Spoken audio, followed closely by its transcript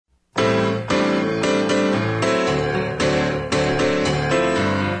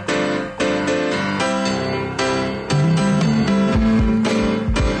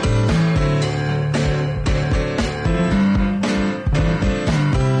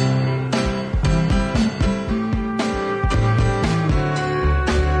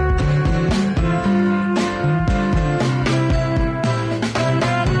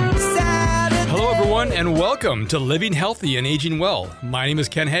Welcome to Living Healthy and Aging Well. My name is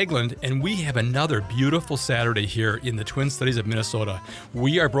Ken Haglund, and we have another beautiful Saturday here in the Twin Cities of Minnesota.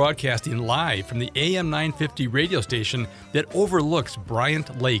 We are broadcasting live from the AM 950 radio station that overlooks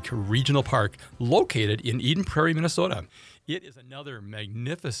Bryant Lake Regional Park, located in Eden Prairie, Minnesota. It is another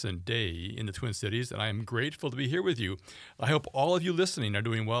magnificent day in the Twin Cities, and I am grateful to be here with you. I hope all of you listening are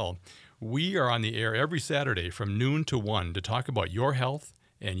doing well. We are on the air every Saturday from noon to 1 to talk about your health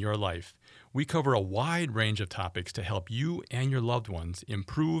and your life. We cover a wide range of topics to help you and your loved ones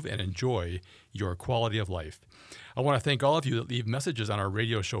improve and enjoy your quality of life. I want to thank all of you that leave messages on our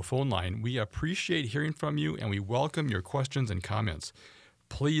radio show phone line. We appreciate hearing from you, and we welcome your questions and comments.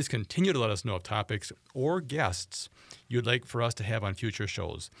 Please continue to let us know of topics or guests you'd like for us to have on future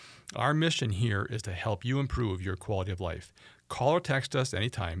shows. Our mission here is to help you improve your quality of life. Call or text us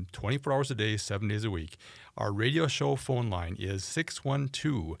anytime, 24 hours a day, 7 days a week. Our radio show phone line is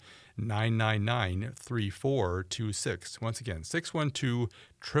 612-999-3426. Once again,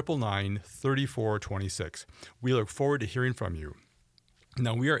 612-999-3426. We look forward to hearing from you.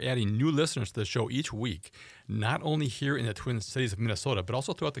 Now, we are adding new listeners to the show each week, not only here in the Twin Cities of Minnesota, but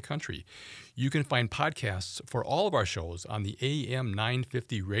also throughout the country. You can find podcasts for all of our shows on the AM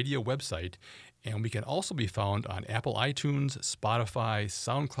 950 radio website, and we can also be found on Apple iTunes, Spotify,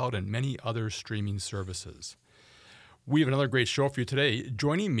 SoundCloud, and many other streaming services. We have another great show for you today.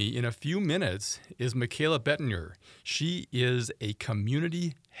 Joining me in a few minutes is Michaela Bettinger. She is a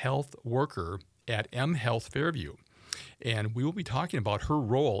community health worker at M Health Fairview. And we will be talking about her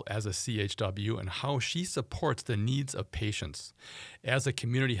role as a CHW and how she supports the needs of patients. As a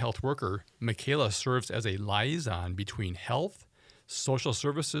community health worker, Michaela serves as a liaison between health, social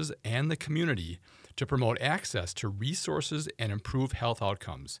services, and the community to promote access to resources and improve health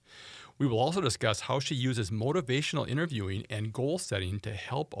outcomes. We will also discuss how she uses motivational interviewing and goal setting to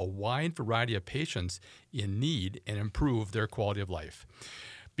help a wide variety of patients in need and improve their quality of life.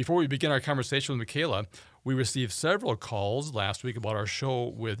 Before we begin our conversation with Michaela, we received several calls last week about our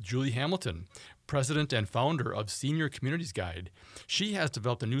show with Julie Hamilton, president and founder of Senior Communities Guide. She has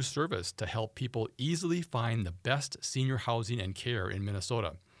developed a new service to help people easily find the best senior housing and care in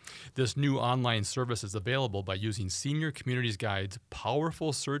Minnesota. This new online service is available by using Senior Communities Guide's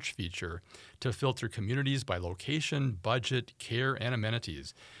powerful search feature to filter communities by location, budget, care, and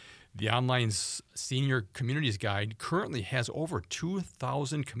amenities. The online Senior Communities Guide currently has over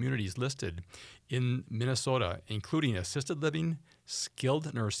 2,000 communities listed in Minnesota, including assisted living,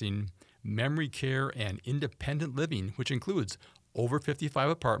 skilled nursing, memory care, and independent living, which includes over 55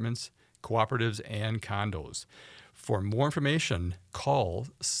 apartments, cooperatives, and condos. For more information, call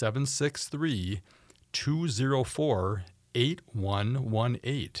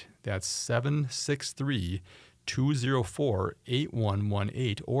 763-204-8118. That's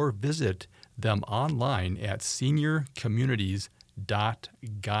 763-204-8118, or visit them online at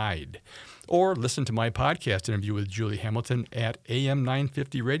seniorcommunities.guide. Or listen to my podcast interview with Julie Hamilton at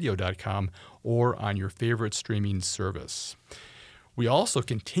am950radio.com or on your favorite streaming service. We also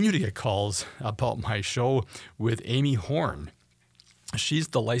continue to get calls about my show with Amy Horn. She's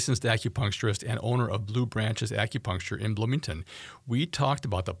the licensed acupuncturist and owner of Blue Branches Acupuncture in Bloomington. We talked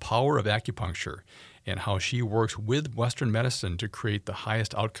about the power of acupuncture and how she works with Western medicine to create the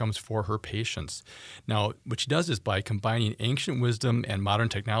highest outcomes for her patients. Now, what she does is by combining ancient wisdom and modern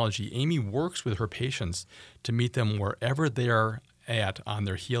technology, Amy works with her patients to meet them wherever they are at on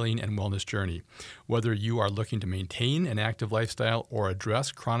their healing and wellness journey. Whether you are looking to maintain an active lifestyle or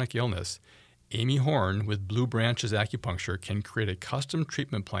address chronic illness, Amy Horn with Blue Branches Acupuncture can create a custom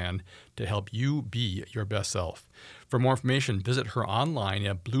treatment plan to help you be your best self. For more information, visit her online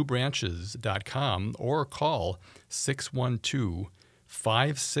at bluebranches.com or call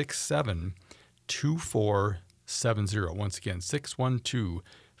 612-567-2470. Once again,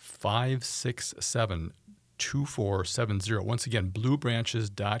 612-567-2470. Once again,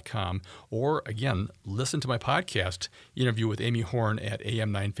 bluebranches.com, or again, listen to my podcast interview with Amy Horn at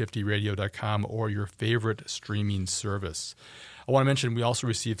am950radio.com or your favorite streaming service. I want to mention we also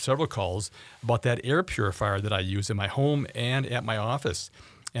received several calls about that air purifier that I use in my home and at my office.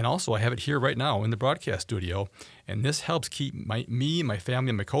 And also, I have it here right now in the broadcast studio, and this helps keep me, my family,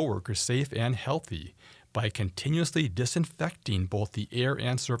 and my coworkers safe and healthy by continuously disinfecting both the air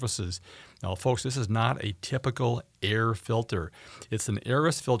and surfaces. Now, folks, this is not a typical air filter. It's an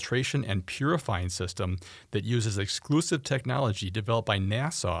airless filtration and purifying system that uses exclusive technology developed by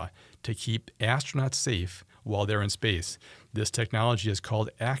NASA to keep astronauts safe while they're in space. This technology is called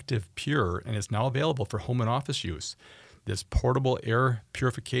Active Pure and is now available for home and office use. This portable air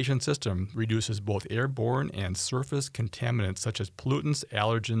purification system reduces both airborne and surface contaminants such as pollutants,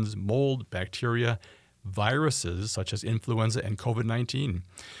 allergens, mold, bacteria, viruses such as influenza and COVID-19.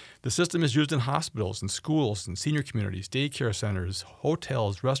 The system is used in hospitals and schools and senior communities, daycare centers,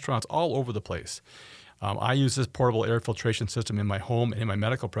 hotels, restaurants, all over the place. I use this portable air filtration system in my home and in my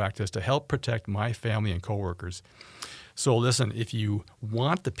medical practice to help protect my family and coworkers. So listen, if you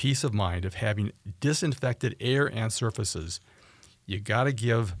want the peace of mind of having disinfected air and surfaces, you got to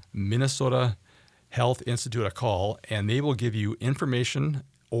give Minnesota Health Institute a call, and they will give you information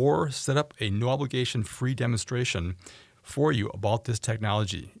or set up a no-obligation free demonstration for you about this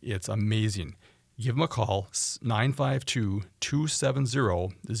technology. It's amazing. Give them a call,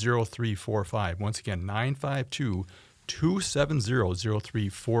 952-270-0345. Once again,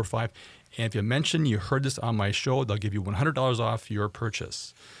 952-270-0345. And if you mention you heard this on my show, they'll give you $100 off your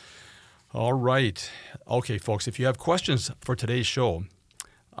purchase. All right. Okay, folks, if you have questions for today's show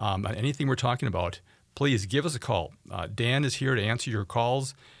on anything we're talking about, please give us a call. Dan is here to answer your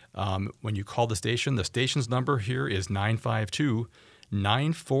calls. When you call the station's number here is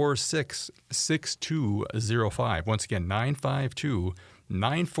 952-946-6205. Once again,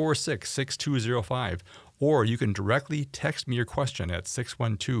 952-946-6205. Or you can directly text me your question at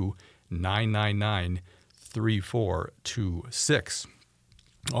 612-999-3426.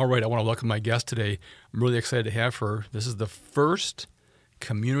 All right, I want to welcome my guest today. I'm really excited to have her. This is the first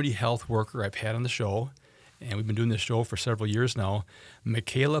community health worker I've had on the show, and we've been doing this show for several years now.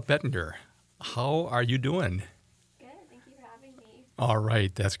 Michaela Bettinger, how are you doing? Good, thank you for having me. All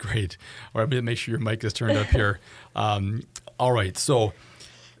right, that's great. All right, I'm going to make sure your mic is turned up here. All right, so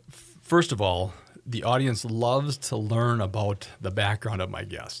first of all, the audience loves to learn about the background of my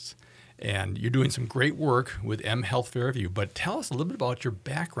guests. And you're doing some great work with M Health Fairview, but tell us a little bit about your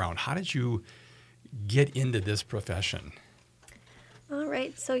background. How did you get into this profession? All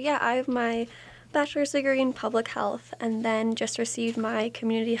right, so I have my bachelor's degree in public health and then just received my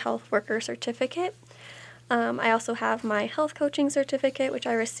community health worker certificate. I also have my health coaching certificate, which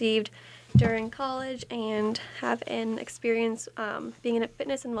I received during college, and have an experience being a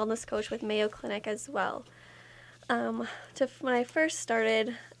fitness and wellness coach with Mayo Clinic as well. When I first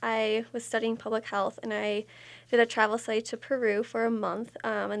started, I was studying public health, and I did a travel study to Peru for a month,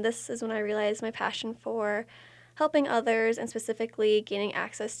 and this is when I realized my passion for helping others and specifically gaining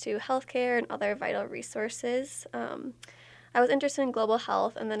access to healthcare and other vital resources. I was interested in global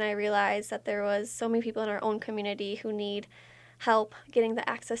health, and then I realized that there was so many people in our own community who need help getting the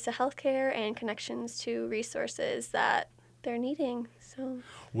access to healthcare and connections to resources that they're needing.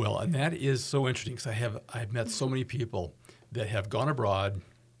 Well, and that is so interesting because I've met so many people that have gone abroad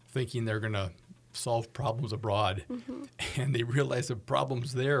thinking they're going to solve problems abroad, and they realize the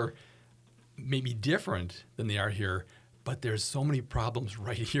problems there may be different than they are here, but there's so many problems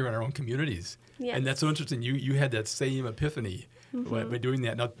right here in our own communities. Yes. And that's so interesting. You had that same epiphany by doing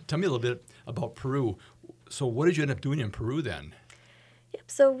that. Now, tell me a little bit about Peru. So what did you end up doing in Peru then? Yep.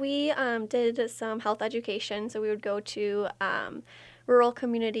 So we did some health education. So we would go to rural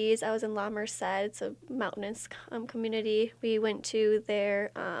communities. I was in La Merced. It's a mountainous community. We went to their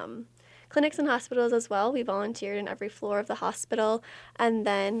clinics and hospitals as well. We volunteered in every floor of the hospital. And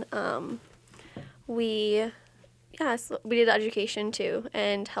then we did education too,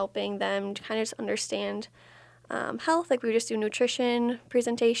 and helping them kind of just understand health. Like we would just do nutrition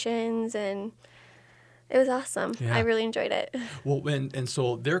presentations, and it was awesome. Yeah. I really enjoyed it. Well, and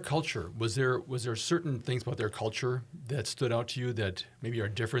so their culture, was there certain things about their culture that stood out to you that maybe are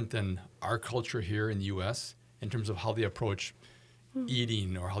different than our culture here in the U.S. in terms of how they approach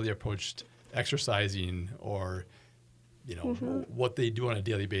eating or how they approached exercising or, what they do on a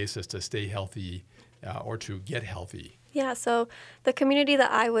daily basis to stay healthy or to get healthy? Yeah, so the community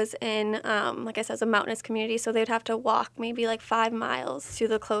that I was in, like I said, is a mountainous community, so they'd have to walk maybe like 5 miles to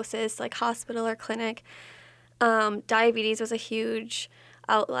the closest hospital or clinic. Diabetes was a huge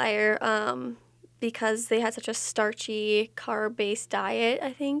outlier because they had such a starchy, carb-based diet,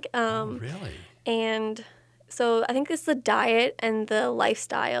 I think. Oh, really? And so I think it's the diet and the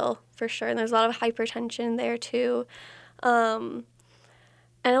lifestyle for sure, and there's a lot of hypertension there too. I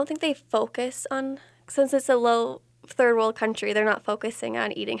don't think they focus on, since it's a low third world country, they're not focusing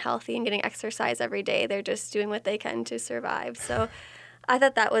on eating healthy and getting exercise every day. They're just doing what they can to survive. So I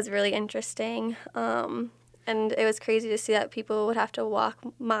thought that was really interesting. And it was crazy to see that people would have to walk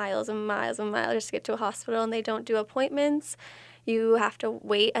miles and miles and miles just to get to a hospital, and they don't do appointments. You have to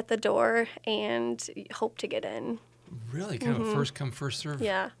wait at the door and hope to get in. Really? Kind of a first come, first serve?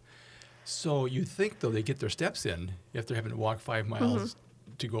 Yeah. So you think, though, they get their steps in if they're having to walk 5 miles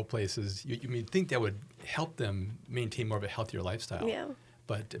to go places. You may think that would help them maintain more of a healthier lifestyle. Yeah.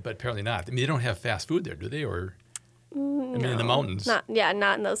 But apparently not. I mean, they don't have fast food there, do they? Or I mean, in the mountains. Not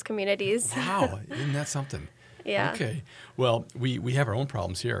in those communities. Wow, isn't that something? Yeah. Okay. Well, we have our own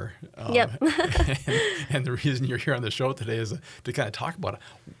problems here. Yep. and the reason you're here on the show today is to kind of talk about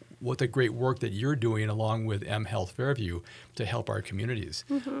what the great work that you're doing along with M Health Fairview to help our communities.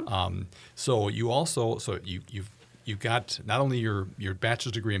 Mm-hmm. So you've got not only your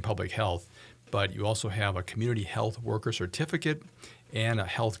bachelor's degree in public health, but you also have a community health worker certificate and a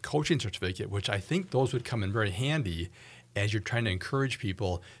health coaching certificate, which I think those would come in very handy as you're trying to encourage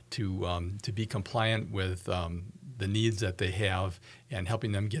people to be compliant with the needs that they have and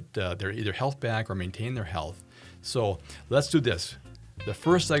helping them get their either health back or maintain their health. So let's do this. The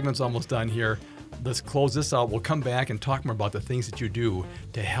first segment's almost done here. Let's close this out. We'll come back and talk more about the things that you do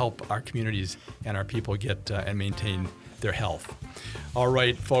to help our communities and our people get and maintain their health. All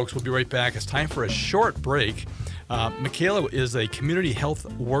right, folks, we'll be right back. It's time for a short break. Michaela is a community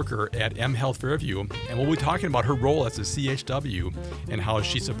health worker at M Health Fairview, and we'll be talking about her role as a CHW and how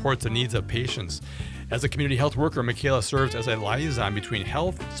she supports the needs of patients. As a community health worker, Michaela serves as a liaison between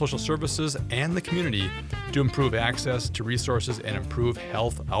health, social services, and the community to improve access to resources and improve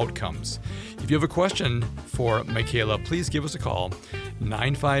health outcomes. If you have a question for Michaela, please give us a call,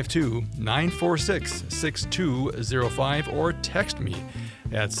 952-946-6205, or text me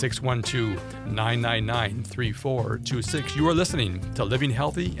at 612-999-3426. You are listening to Living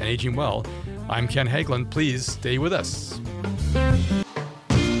Healthy and Aging Well. I'm Ken Hagelin. Please stay with us.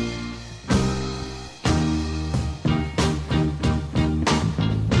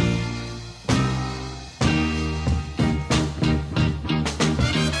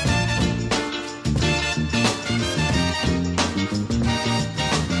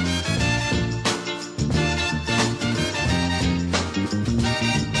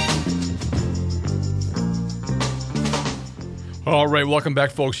 All right, welcome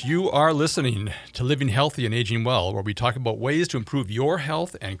back, folks. You are listening to Living Healthy and Aging Well, where we talk about ways to improve your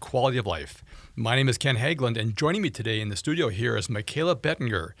health and quality of life. My name is Ken Hagelin, and joining me today in the studio here is Michaela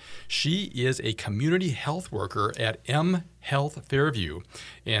Bettinger. She is a community health worker at M Health Fairview,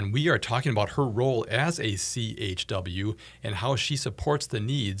 and we are talking about her role as a CHW and how she supports the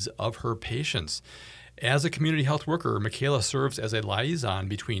needs of her patients. As a community health worker, Michaela serves as a liaison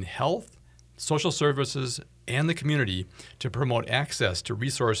between health, social services, and the community to promote access to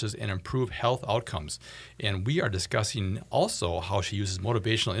resources and improve health outcomes. And we are discussing also how she uses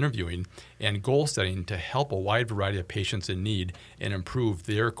motivational interviewing and goal setting to help a wide variety of patients in need and improve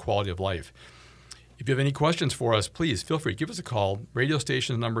their quality of life. If you have any questions for us, please feel free to give us a call. Radio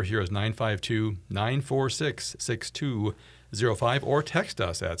station number here is 952-946-6205, or text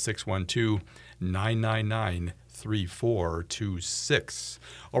us at 612-999-3426.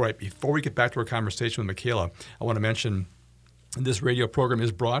 All right, before we get back to our conversation with Michaela, I want to mention this radio program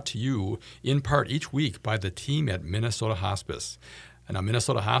is brought to you in part each week by the team at Minnesota Hospice. And now,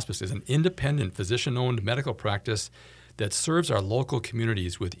 Minnesota Hospice is an independent physician-owned medical practice that serves our local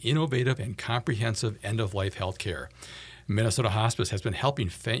communities with innovative and comprehensive end-of-life health care. Minnesota Hospice has been helping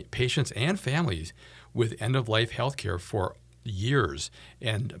patients and families with end-of-life health care for years.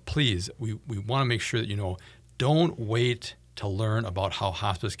 And please, we want to make sure that you know, don't wait to learn about how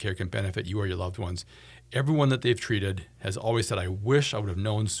hospice care can benefit you or your loved ones. Everyone that they've treated has always said, I wish I would have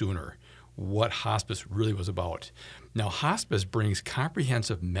known sooner what hospice really was about. Now, hospice brings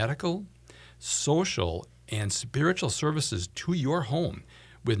comprehensive medical, social, and spiritual services to your home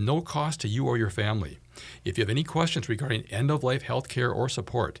with no cost to you or your family. If you have any questions regarding end-of-life health care or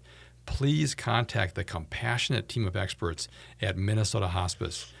support, please contact the compassionate team of experts at Minnesota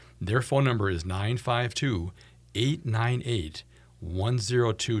Hospice. Their phone number is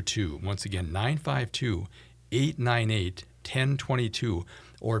 952-898-1022. Once again, 952-898-1022,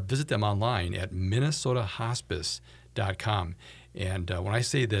 or visit them online at minnesotahospice.com. And when I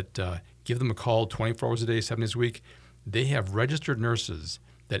say that give them a call 24 hours a day, 7 days a week, they have registered nurses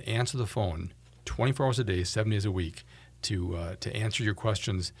that answer the phone 24 hours a day, 7 days a week to answer your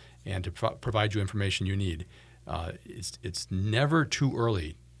questions and to provide you information you need. It's never too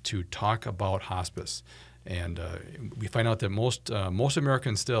early to talk about hospice. And we find out that most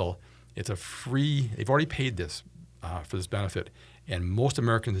Americans still, it's a free, they've already paid this for this benefit, and most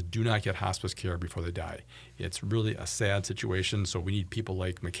Americans do not get hospice care before they die. It's really a sad situation, so we need people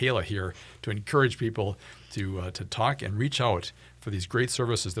like Michaela here to encourage people to talk and reach out for these great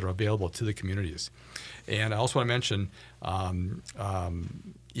services that are available to the communities. And I also want to mention,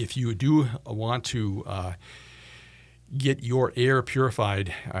 if you do want to get your air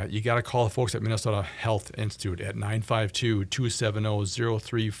purified, you got to call the folks at Minnesota Health Institute at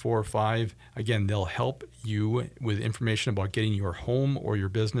 952-270-0345. Again, they'll help you with information about getting your home or your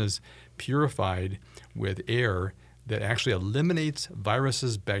business purified with air that actually eliminates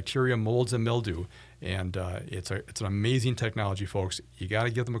viruses, bacteria, molds, and mildew. And it's an amazing technology, folks. You got to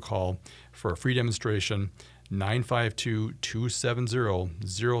give them a call for a free demonstration,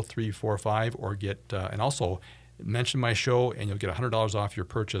 952-270-0345, or and also mention my show, and you'll get $100 off your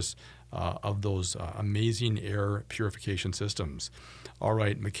purchase of those amazing air purification systems. All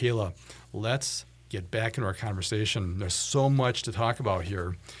right, Michaela, let's get back into our conversation. There's so much to talk about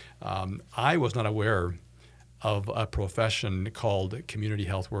here. I was not aware of a profession called community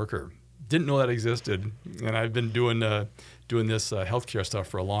health worker. Didn't know that existed, and I've been doing this healthcare stuff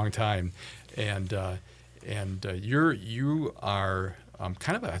for a long time, and you are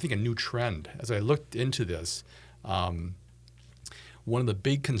kind of I think a new trend. As I looked into this, one of the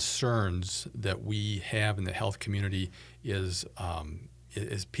big concerns that we have in the health community is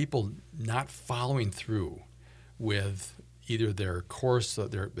people not following through with either their course,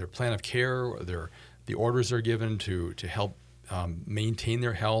 their plan of care, or the orders they're given to help maintain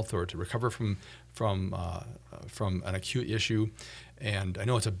their health or to recover from an acute issue. And I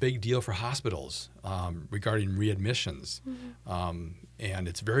know it's a big deal for hospitals regarding readmissions, and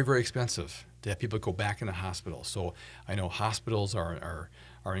it's very, very expensive to have people go back into hospital. So I know hospitals are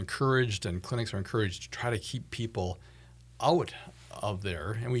encouraged and clinics are encouraged to try to keep people out of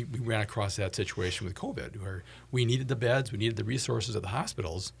there. And we ran across that situation with COVID, where we needed the beds, we needed the resources at the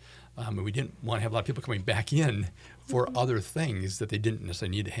hospitals, and we didn't want to have a lot of people coming back in for other things that they didn't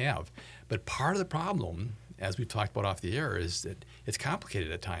necessarily need to have. But part of the problem, as we've talked about off the air, is that it's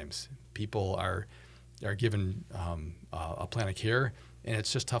complicated at times. People are given a plan of care, and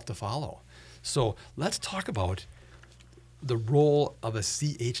it's just tough to follow. So let's talk about the role of a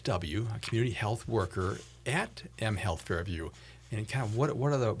CHW, a community health worker, at mHealth Fairview, and kind of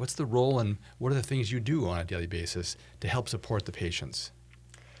what's the role and what are the things you do on a daily basis to help support the patients?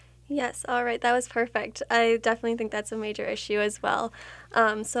 Yes, all right, that was perfect. I definitely think that's a major issue as well.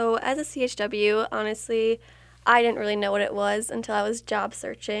 So as a CHW, honestly, I didn't really know what it was until I was job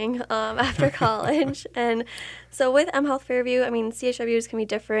searching after college. And so with mHealth Fairview, I mean, CHWs can be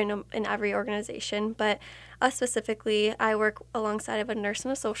different in every organization, but us specifically, I work alongside of a nurse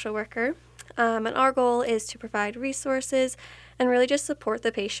and a social worker. And our goal is to provide resources and really just support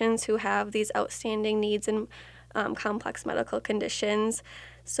the patients who have these outstanding needs and complex medical conditions.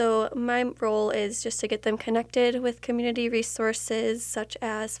 So my role is just to get them connected with community resources such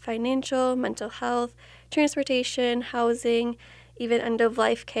as financial, mental health, transportation, housing, even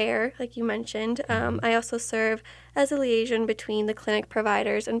end-of-life care, like you mentioned. I also serve as a liaison between the clinic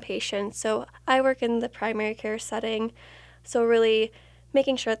providers and patients. So I work in the primary care setting, so really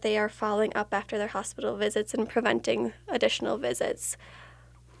making sure that they are following up after their hospital visits and preventing additional visits.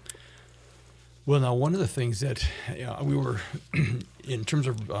 Well, now, one of the things that we were, in terms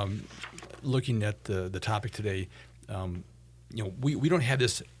of looking at the topic today, we don't have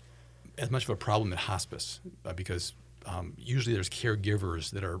this as much of a problem in hospice because usually there's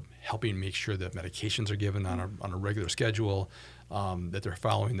caregivers that are helping make sure that medications are given on a regular schedule, that they're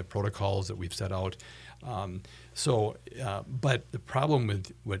following the protocols that we've set out. But the problem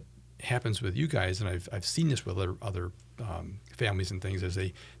with what happens with you guys, and I've seen this with other families and things, is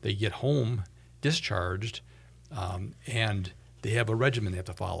they get home discharged, and they have a regimen they have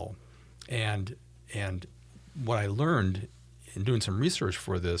to follow. And what I learned in doing some research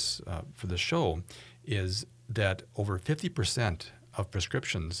for this show is that over 50% of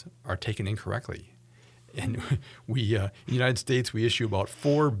prescriptions are taken incorrectly. And we in the United States, we issue about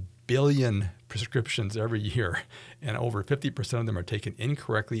 4 billion prescriptions every year, and over 50% of them are taken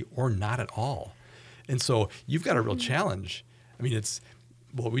incorrectly or not at all. And so you've got a real challenge. I mean,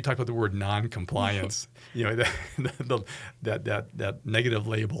 we talked about the word non-compliance, that negative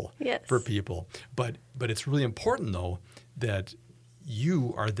label for people. But it's really important, though, that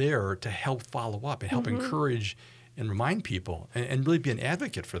you are there to help follow up and help encourage and remind people and really be an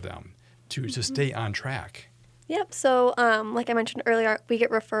advocate for them to stay on track. Yep. So like I mentioned earlier, we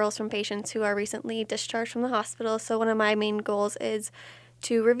get referrals from patients who are recently discharged from the hospital. So one of my main goals is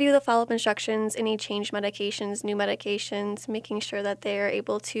to review the follow-up instructions, any changed medications, new medications, making sure that they are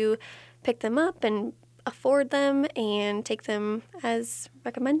able to pick them up and afford them and take them as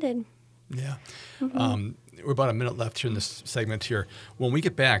recommended. Yeah. We're about a minute left here in this segment here. When we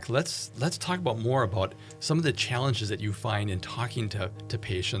get back, let's talk about more about some of the challenges that you find in talking to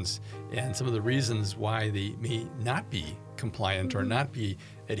patients and some of the reasons why they may not be compliant or not be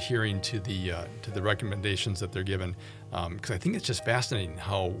adhering to the recommendations that they're given. Because I think it's just fascinating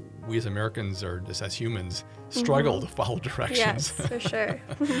how we as Americans, or just as humans, struggle to follow directions. Yes, for sure.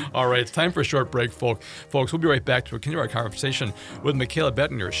 All right, it's time for a short break, folks. We'll be right back to continue our conversation with Michaela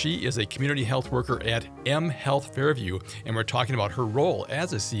Bettinger. She is a community health worker at M Health Fairview, and we're talking about her role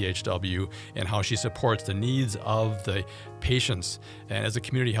as a CHW and how she supports the needs of the patients. And as a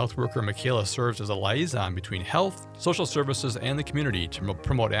community health worker, Michaela serves as a liaison between health, social services, and the community to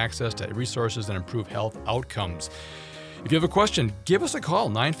promote access to resources and improve health outcomes. If you have a question, give us a call,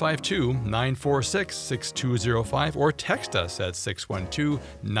 952-946-6205, or text us at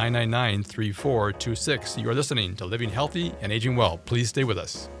 612-999-3426. You are listening to Living Healthy and Aging Well. Please stay with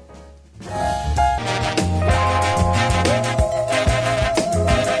us.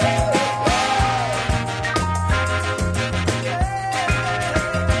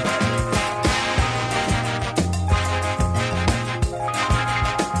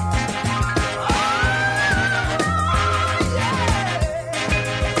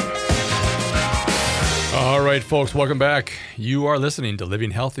 All right, folks, welcome back. You are listening to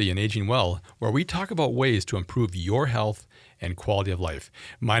Living Healthy and Aging Well, where we talk about ways to improve your health and quality of life.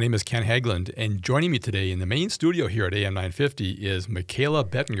 My name is Ken Haglund, and joining me today in the main studio here at AM 950 is Michaela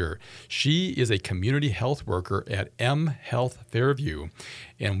Bettinger. She is a community health worker at M Health Fairview,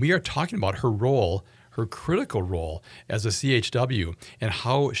 and we are talking about her role, her critical role as a CHW, and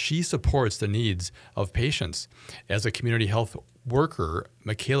how she supports the needs of patients. As a community health worker,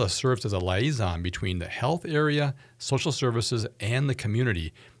 Michaela serves as a liaison between the health area, social services, and the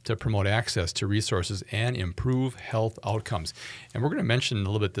community to promote access to resources and improve health outcomes. And we're going to mention a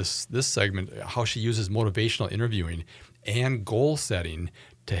little bit this segment, how she uses motivational interviewing and goal setting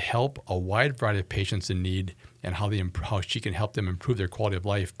to help a wide variety of patients in need, and how she can help them improve their quality of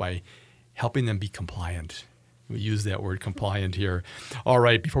life by helping them be compliant. We use that word compliant here. All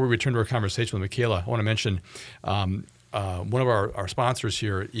right, before we return to our conversation with Michaela, I want to mention one of our sponsors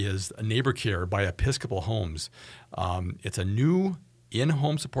here is Neighbor Care by Episcopal Homes. It's a new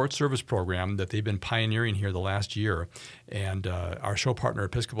in-home support service program that they've been pioneering here the last year. And our show partner,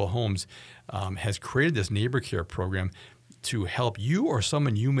 Episcopal Homes, has created this Neighbor Care program to help you or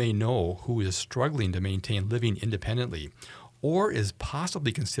someone you may know who is struggling to maintain living independently or is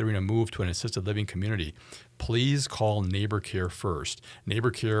possibly considering a move to an assisted living community. Please call Neighbor Care first. Neighbor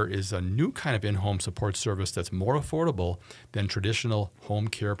Care is a new kind of in-home support service that's more affordable than traditional home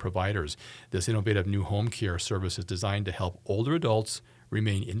care providers. This innovative new home care service is designed to help older adults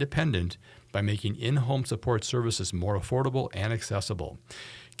remain independent by making in-home support services more affordable and accessible.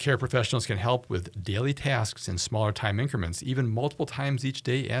 Care professionals can help with daily tasks in smaller time increments, even multiple times each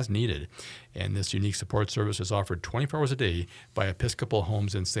day as needed. And this unique support service is offered 24 hours a day by Episcopal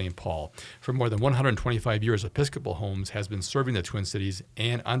Homes in St. Paul. For more than 125 years, Episcopal Homes has been serving the Twin Cities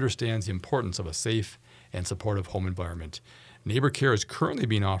and understands the importance of a safe and supportive home environment. Neighbor Care is currently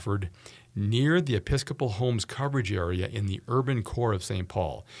being offered near the Episcopal Homes coverage area in the urban core of St.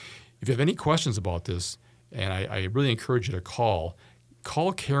 Paul. If you have any questions about this, and I really encourage you to call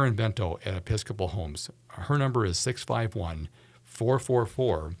Karen Bento at Episcopal Homes. Her number is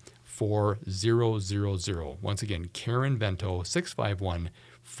 651-444-4000. Once again, Karen Bento,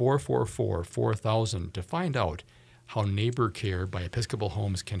 651-444-4000 to find out how Neighbor Care by Episcopal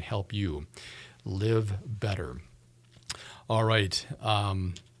Homes can help you live better. All right,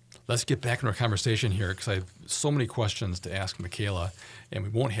 let's get back into our conversation here because I have so many questions to ask Michaela, and we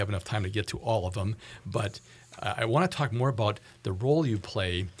won't have enough time to get to all of them, but I want to talk more about the role you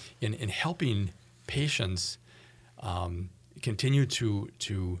play in helping patients continue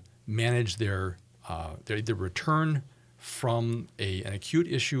to manage their return from an acute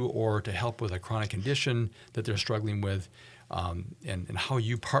issue or to help with a chronic condition that they're struggling with, and how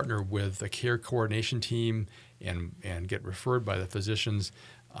you partner with a care coordination team and get referred by the physicians,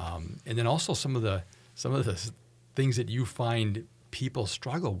 and then also some of the things that you find people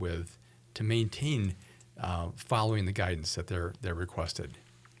struggle with to maintain following the guidance that they're requested.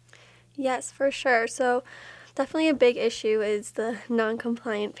 Yes, for sure. So definitely a big issue is the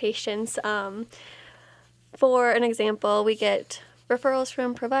non-compliant patients. For an example, we get referrals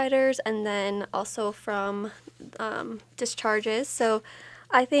from providers and then also from discharges. So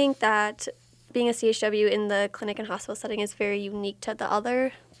I think that being a CHW in the clinic and hospital setting is very unique to the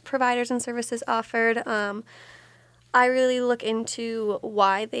other providers and services offered. I really look into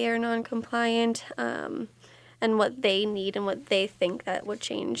why they are non-compliant and what they need and what they think that would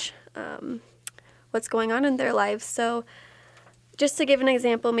change what's going on in their lives. So just to give an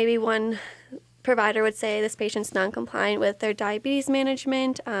example, maybe one provider would say this patient's non-compliant with their diabetes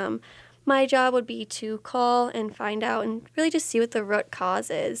management. My job would be to call and find out and really just see what the root cause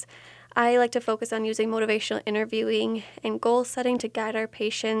is. I like to focus on using motivational interviewing and goal setting to guide our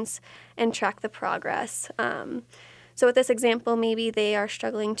patients and track the progress. So with this example, maybe they are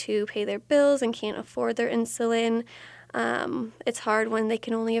struggling to pay their bills and can't afford their insulin. It's hard when they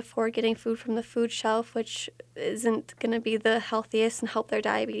can only afford getting food from the food shelf, which isn't going to be the healthiest and help their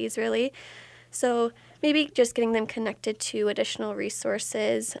diabetes, really. So maybe just getting them connected to additional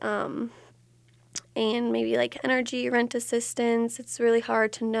resources, and maybe like energy, rent assistance. It's really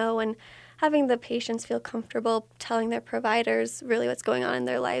hard to know, and having the patients feel comfortable telling their providers really what's going on in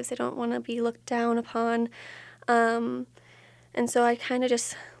their lives. They don't want to be looked down upon. And so I kind of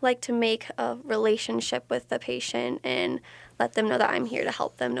just like to make a relationship with the patient and let them know that I'm here to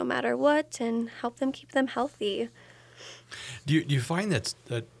help them no matter what and help them keep them healthy. Do you find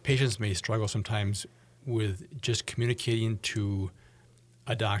that patients may struggle sometimes with just communicating to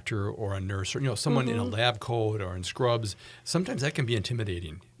a doctor or a nurse or someone in a lab coat or in scrubs? Sometimes that can be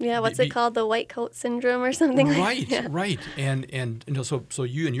intimidating. Yeah, what's it called? The white coat syndrome or something like that? Right. And so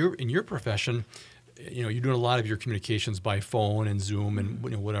you in your profession, you're doing a lot of your communications by phone and Zoom and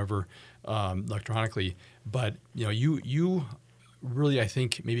whatever electronically, but you really, I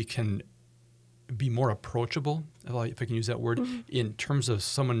think, maybe can be more approachable, if I can use that word, in terms of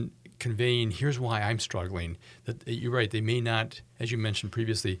someone conveying, here's why I'm struggling. That you're right, they may not, as you mentioned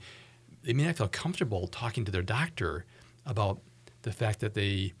previously, they may not feel comfortable talking to their doctor about the fact that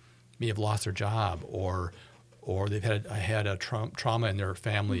they may have lost their job or they've had a trauma in their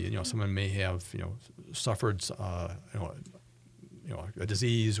family. Someone may have suffered a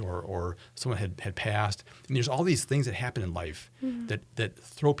disease or someone had passed. I mean, there's all these things that happen in life that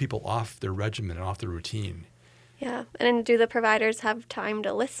throw people off their regimen and off their routine. Yeah. And do the providers have time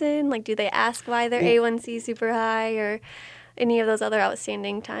to listen? Like, do they ask why their A1C is super high or any of those other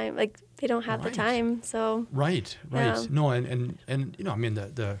outstanding time? Like, they don't have the time. So Right. Yeah. No, and I mean,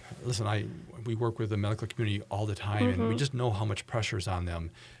 listen, we work with the medical community all the time, and we just know how much pressure is on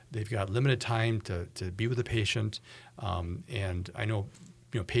them. They've got limited time to be with the patient, and I know,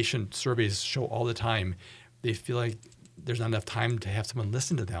 patient surveys show all the time they feel like there's not enough time to have someone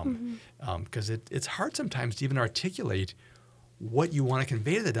listen to them, because it's hard sometimes to even articulate what you want to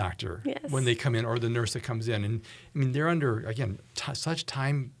convey to the doctor when they come in or the nurse that comes in. And I mean, they're under, again, such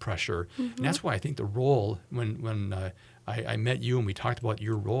time pressure. And that's why I think the role, when I met you and we talked about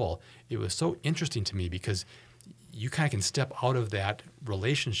your role, it was so interesting to me because you kind of can step out of that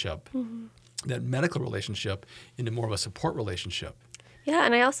relationship, that medical relationship, into more of a support relationship. Yeah,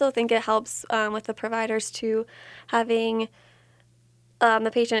 and I also think it helps with the providers to having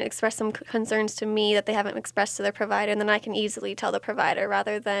the patient express some concerns to me that they haven't expressed to their provider, and then I can easily tell the provider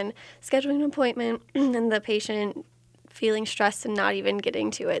rather than scheduling an appointment and the patient feeling stressed and not even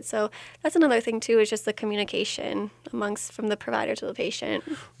getting to it. So that's another thing too, is just the communication from the provider to the patient.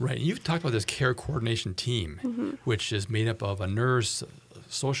 Right. You've talked about this care coordination team, which is made up of a nurse,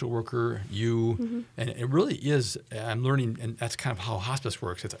 social worker, you, and it really is, I'm learning, and that's kind of how hospice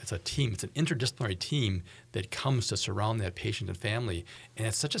works. It's a team. It's an interdisciplinary team that comes to surround that patient and family, and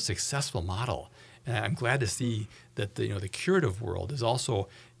it's such a successful model. And I'm glad to see that the curative world is also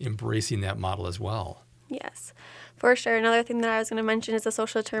embracing that model as well. Yes, for sure. Another thing that I was going to mention is the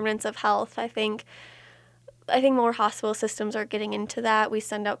social determinants of health. I think more hospital systems are getting into that. We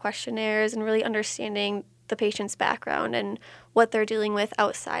send out questionnaires and really understanding the patient's background and what they're dealing with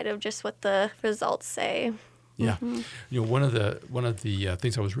outside of just what the results say. Yeah, one of the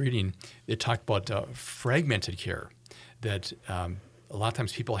things I was reading, it talked about fragmented care. That a lot of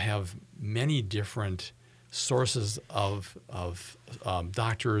times people have many different sources of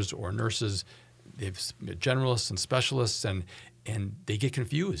doctors or nurses. They have generalists and specialists, and they get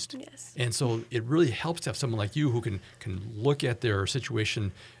confused. Yes. And so it really helps to have someone like you who can look at their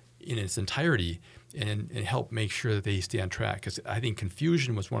situation in its entirety and help make sure that they stay on track. Because I think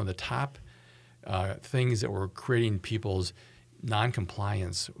confusion was one of the top things that were creating people's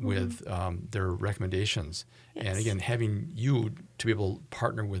non-compliance with their recommendations. Yes. And again, having you to be able to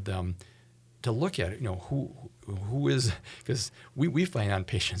partner with them to look at it, who is, because we find on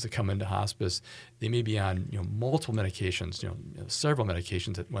patients that come into hospice, they may be on multiple medications, several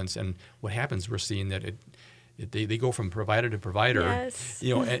medications at once, and what happens, we're seeing that they go from provider to provider, yes.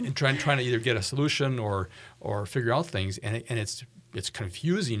 And trying to either get a solution or figure out things, and it's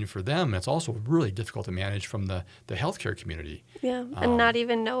confusing for them, and it's also really difficult to manage from the healthcare community. Yeah, and not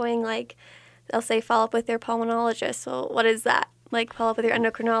even knowing, like, they'll say follow up with your pulmonologist. So what is that? Like, follow up with your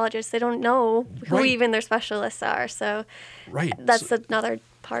endocrinologist. They don't know who even their specialists are. So that's another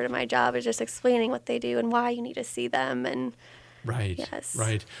part of my job, is just explaining what they do and why you need to see them. And Right. Yes.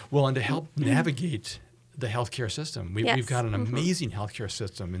 Right. Well, and to help navigate the healthcare system. Yes. We've got an amazing healthcare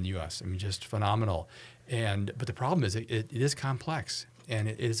system in the U.S. I mean, just phenomenal. But the problem is it is complex, and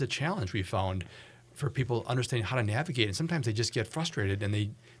it is a challenge we found for people understanding how to navigate. And sometimes they just get frustrated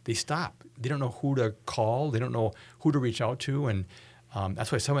and they stop. They don't know who to call. They don't know who to reach out to. And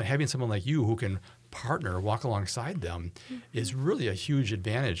that's why having someone like you who can partner, walk alongside them, is really a huge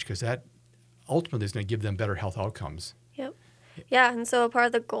advantage, because that ultimately is going to give them better health outcomes. Yep. Yeah, and so a part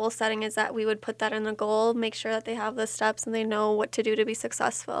of the goal setting is that we would put that in a goal, make sure that they have the steps and they know what to do to be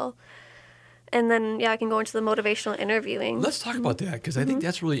successful. And then, I can go into the motivational interviewing. Let's talk about that, because I think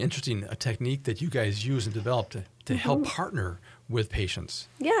that's really interesting, a technique that you guys use and develop to help partner with patients.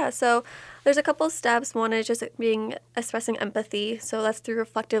 Yeah, so there's a couple of steps. One is just expressing empathy. So that's through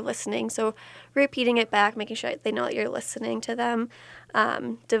reflective listening. So repeating it back, making sure they know that you're listening to them.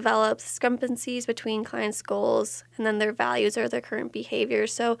 Develop discrepancies between clients' goals and then their values or their current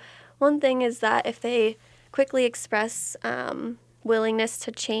behaviors. So one thing is that if they quickly express willingness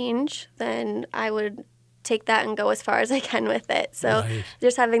to change, then I would take that and go as far as I can with it. So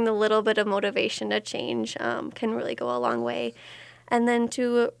just having the little bit of motivation to change can really go a long way. And then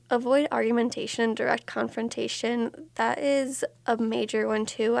to avoid argumentation and direct confrontation, that is a major one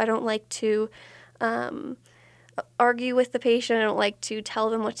too. I don't like to argue with the patient. I don't like to tell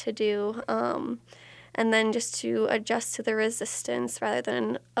them what to do. And then just to adjust to the resistance rather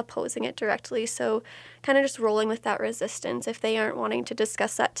than opposing it directly. So kind of just rolling with that resistance. If they aren't wanting to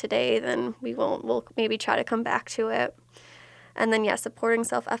discuss that today, then we won't. We'll maybe try to come back to it. And then, supporting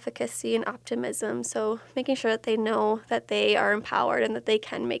self-efficacy and optimism. So making sure that they know that they are empowered and that they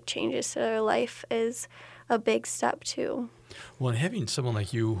can make changes to their life is a big step too. Well, and having someone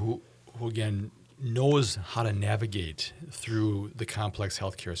like you who again, knows how to through the complex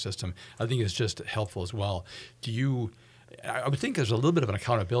healthcare system, I think is just helpful as well. I would think there's a little bit of an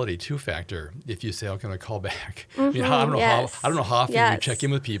accountability too factor if you say, "Okay, I'm going to call back." I don't know how often you check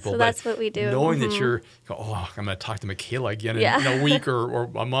in with people, so but that's what we do. Knowing that I'm going to talk to Michaela again in a week or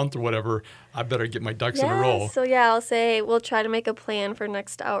a month or whatever, I better get my ducks in a row. So I'll say we'll try to make a plan for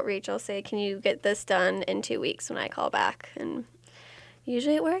next outreach. I'll say, "Can you get this done in 2 weeks?" when I call back, and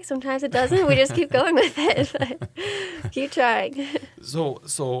usually it works. Sometimes it doesn't. We just keep going with it. Keep trying. So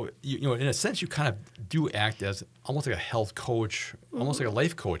in a sense, you kind of do act as almost like a health coach, almost like a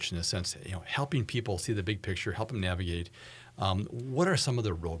life coach in a sense. Helping people see the big picture, help them navigate. What are some of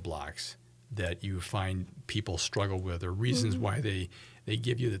the roadblocks that you find people struggle with, or reasons why they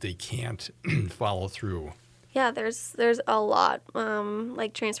give you that they can't follow through? Yeah, there's a lot.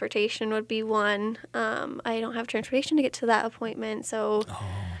 Like transportation would be one. I don't have transportation to get to that appointment, so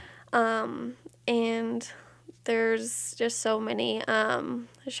and there's just so many. I'm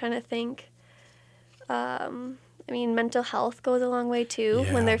just trying to think. Mental health goes a long way too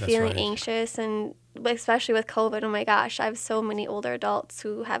when they're feeling anxious, and especially with COVID. Oh my gosh, I have so many older adults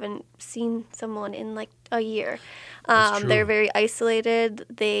who haven't seen someone in like a year. They're very isolated.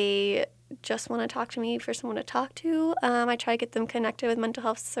 They just want to talk to me for someone to talk to. I try to get them connected with mental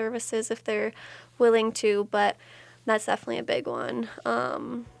health services if they're willing to, but that's definitely a big one.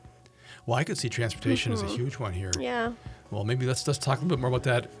 Well, I could see transportation as a huge one here. Yeah. Well, maybe let's talk a little bit more about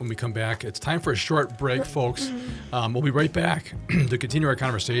that when we come back. It's time for a short break, folks. We'll be right back to continue our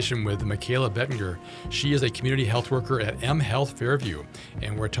conversation with Michaela Bettinger. She is a community health worker at M Health Fairview,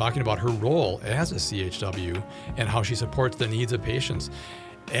 and we're talking about her role as a CHW and how she supports the needs of patients.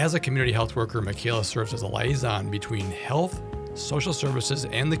 As a community health worker, Michaela serves as a liaison between health, social services,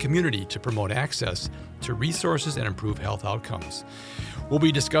 and the community to promote access to resources and improve health outcomes. We'll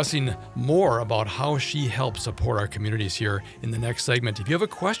be discussing more about how she helps support our communities here in the next segment. If you have a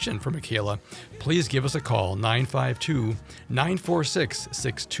question for Michaela, please give us a call,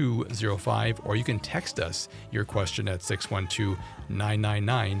 952-946-6205, or you can text us your question at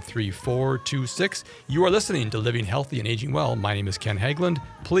 612-999-3426. You are listening to Living Healthy and Aging Well. My name is Ken Haglund.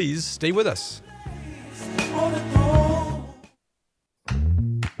 Please stay with us.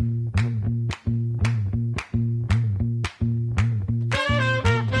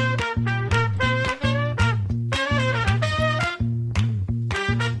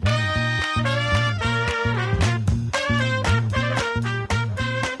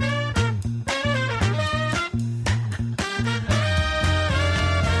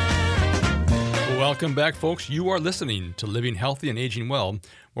 Welcome back, folks. You are listening to Living Healthy and Aging Well,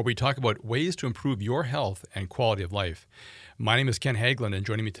 where we talk about ways to improve your health and quality of life. My name is Ken Haglund, and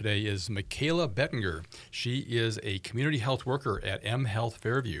joining me today is Michaela Bettinger. She is a community health worker at mHealth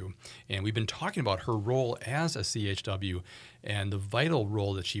Fairview, and we've been talking about her role as a CHW and the vital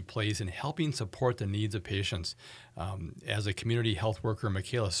role that she plays in helping support the needs of patients. As a community health worker,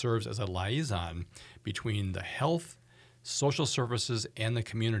 Michaela serves as a liaison between the health, social services, and the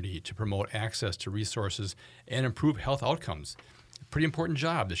community to promote access to resources and improve health outcomes. Pretty important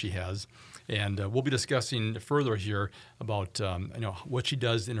job that she has. And we'll be discussing further here about what she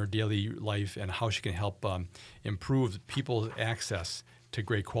does in her daily life and how she can help improve people's access to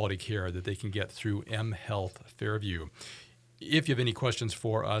great quality care that they can get through mHealth Fairview. If you have any questions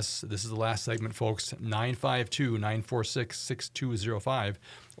for us, this is the last segment, folks, 952-946-6205,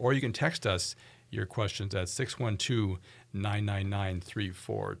 or you can text us your questions at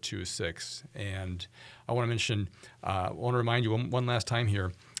 612-999-3426. And I want to remind you one last time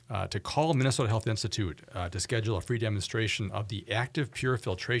here, to call Minnesota Health Institute to schedule a free demonstration of the Active Pure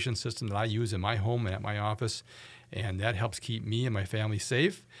filtration system that I use in my home and at my office, and that helps keep me and my family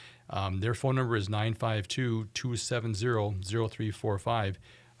safe. Their phone number is 952-270-0345.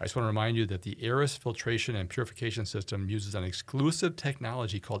 I just want to remind you that the Aeris filtration and purification system uses an exclusive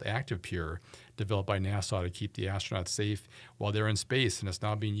technology called Active Pure, developed by NASA to keep the astronauts safe while they're in space, and it's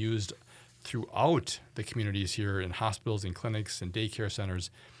now being used throughout the communities here in hospitals and clinics and daycare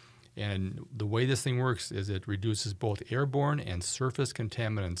centers. And the way this thing works is it reduces both airborne and surface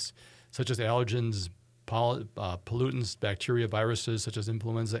contaminants, such as allergens, pollutants, bacteria, viruses, such as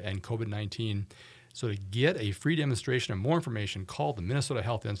influenza and COVID-19. So to get a free demonstration and more information, call the Minnesota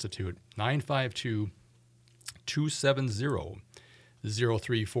Health Institute,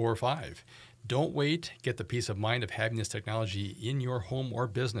 952-270-0345. Don't wait. Get the peace of mind of having this technology in your home or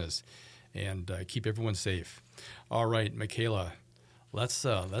business, and keep everyone safe. All right, Michaela, let's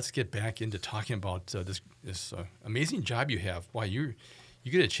get back into talking about this amazing job you have. Why you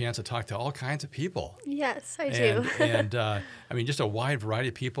get a chance to talk to all kinds of people. Yes, I do. and I mean, just a wide variety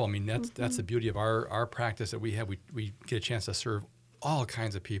of people. I mean, that's the beauty of our practice that we have. We get a chance to serve all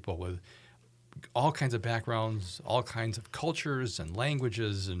kinds of people with all kinds of backgrounds, all kinds of cultures and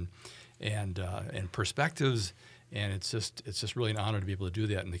languages and perspectives. And it's just really an honor to be able to do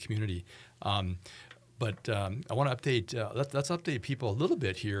that in the community. But I want to update. Let's update people a little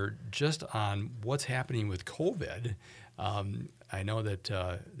bit here, just on what's happening with COVID. I know that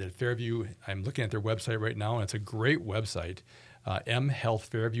Fairview. I'm looking at their website right now, and it's a great website.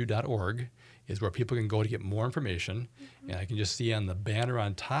 mhealthfairview.org is where people can go to get more information. And I can just see on the banner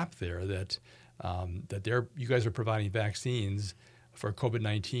on top there that you guys are providing vaccines for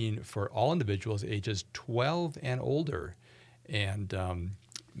COVID-19 for all individuals ages 12 and older. And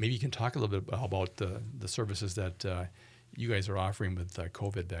maybe you can talk a little bit about the services that you guys are offering with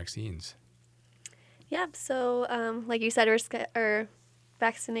COVID vaccines. Yeah, so like you said, we're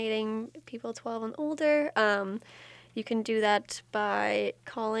vaccinating people 12 and older. You can do that by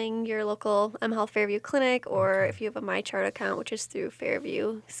calling your local mHealth Fairview clinic, or if you have a MyChart account, which is through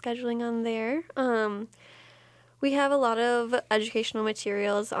Fairview, scheduling on there. We have a lot of educational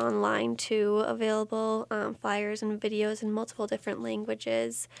materials online too available, flyers and videos in multiple different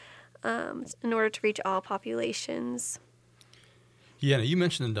languages in order to reach all populations. Yeah, you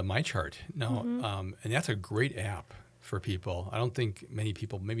mentioned the MyChart now, and that's a great app for people. I don't think many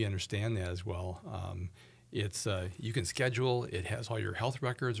people maybe understand that as well. It's you can schedule. It has all your health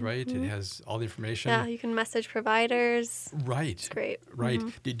records, right? It has all the information. Yeah, you can message providers. Right. It's great. Right.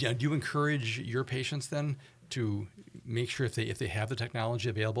 Do you encourage your patients then to make sure if they have the technology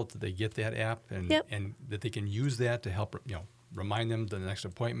available that they get that app and that they can use that to help remind them the next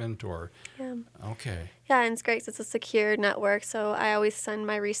appointment or okay. Yeah, and it's great 'cause it's a secure network, so I always send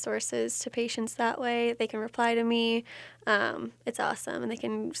my resources to patients that way. They can reply to me. It's awesome, and they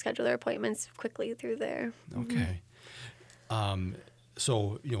can schedule their appointments quickly through there. Okay.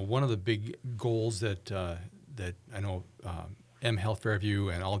 So one of the big goals that I know mHealth Fairview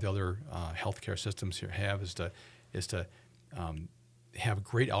and all the other healthcare systems here have is to have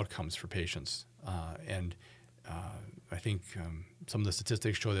great outcomes for patients. And I think some of the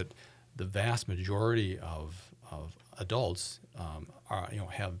statistics show that the vast majority of adults are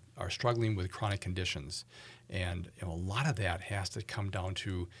struggling with chronic conditions, and a lot of that has to come down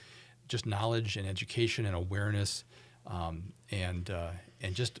to just knowledge and education and awareness, and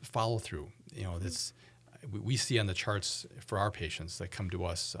just follow through. That's we see on the charts for our patients that come to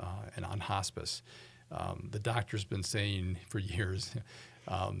us and on hospice. The doctor's been saying for years,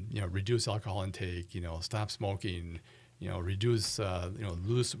 reduce alcohol intake, stop smoking, reduce,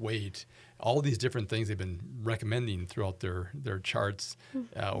 lose weight, all these different things they've been recommending throughout their charts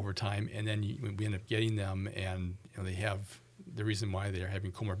over time. And then we end up getting them, and they have the reason why they are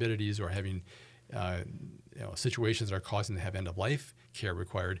having comorbidities or having situations that are causing them to have end-of-life care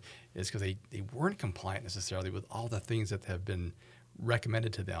required is because they weren't compliant necessarily with all the things that have been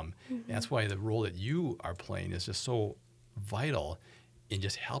recommended to them. And that's why the role that you are playing is just so vital in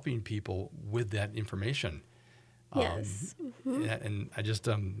just helping people with that information. Yes. And I just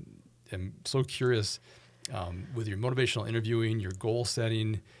am so curious with your motivational interviewing, your goal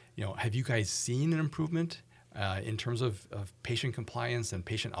setting. Have you guys seen an improvement in terms of patient compliance and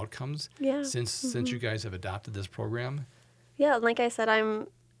patient outcomes since you guys have adopted this program? Yeah, like I said, I'm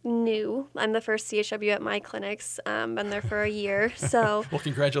new. I'm the first CHW at my clinics. Been there for a year, so. Well,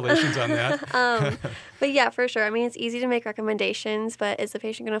 congratulations on that. But yeah, for sure. I mean, it's easy to make recommendations, but is the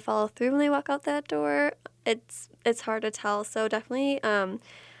patient going to follow through when they walk out that door? It's hard to tell. So definitely,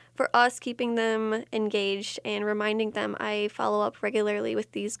 for us, keeping them engaged and reminding them, I follow up regularly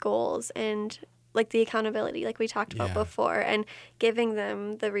with these goals and like the accountability, like we talked about before, and giving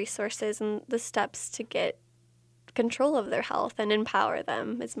them the resources and the steps to get control of their health and empower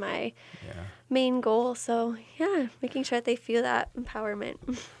them is my main goal. So making sure that they feel that empowerment.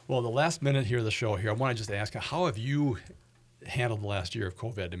 Well, the last minute here of the show here, I want to just ask, how have you handled the last year of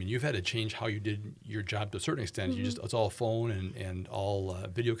COVID? I mean, you've had to change how you did your job to a certain extent. It's all phone and all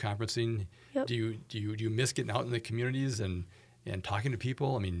video conferencing. Yep. Do you miss getting out in the communities and talking to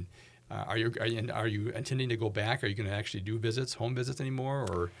people? I mean, are you intending to go back? Are you going to actually do home visits anymore,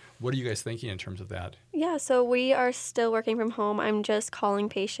 or what are you guys thinking in terms of that? Yeah, so we are still working from home. I'm just calling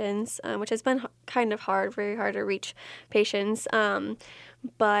patients, which has been kind of hard, very hard to reach patients.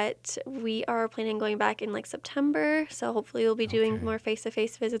 But we are planning on going back in September, so hopefully we'll be doing more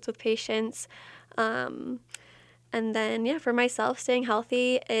face-to-face visits with patients. And then, for myself, staying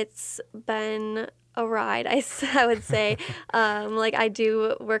healthy, it's been a ride, I would say. I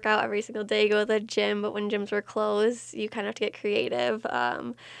do work out every single day, go to the gym, but when gyms were closed, you kind of have to get creative.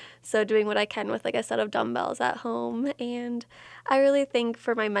 So doing what I can with a set of dumbbells at home. And I really think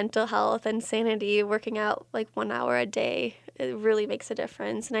for my mental health and sanity, working out 1 hour a day, it really makes a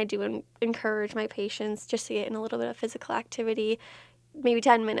difference. And I do encourage my patients just to get in a little bit of physical activity, maybe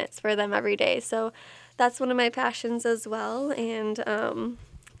 10 minutes for them every day. So that's one of my passions as well. And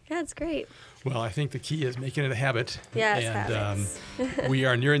it's great. Well, I think the key is making it a habit. Yes, habits. habits. We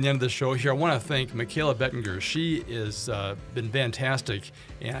are nearing the end of the show here. I want to thank Michaela Bettinger. She has been fantastic,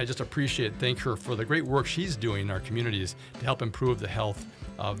 and I just thank her for the great work she's doing in our communities to help improve the health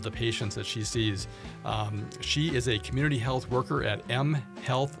of the patients that she sees. She is a community health worker at M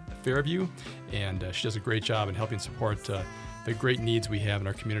Health Fairview, and she does a great job in helping support the great needs we have in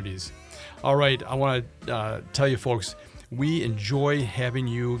our communities. All right, I want to tell you folks, we enjoy having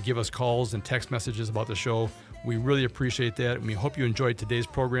you give us calls and text messages about the show. We really appreciate that, and we hope you enjoyed today's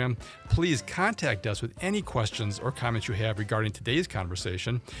program. Please contact us with any questions or comments you have regarding today's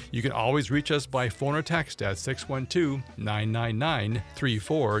conversation. You can always reach us by phone or text at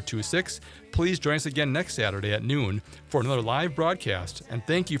 612-999-3426. Please join us again next Saturday at noon for another live broadcast. And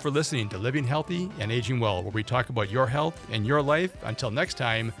thank you for listening to Living Healthy and Aging Well, where we talk about your health and your life. Until next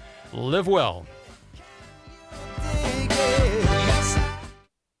time, live well.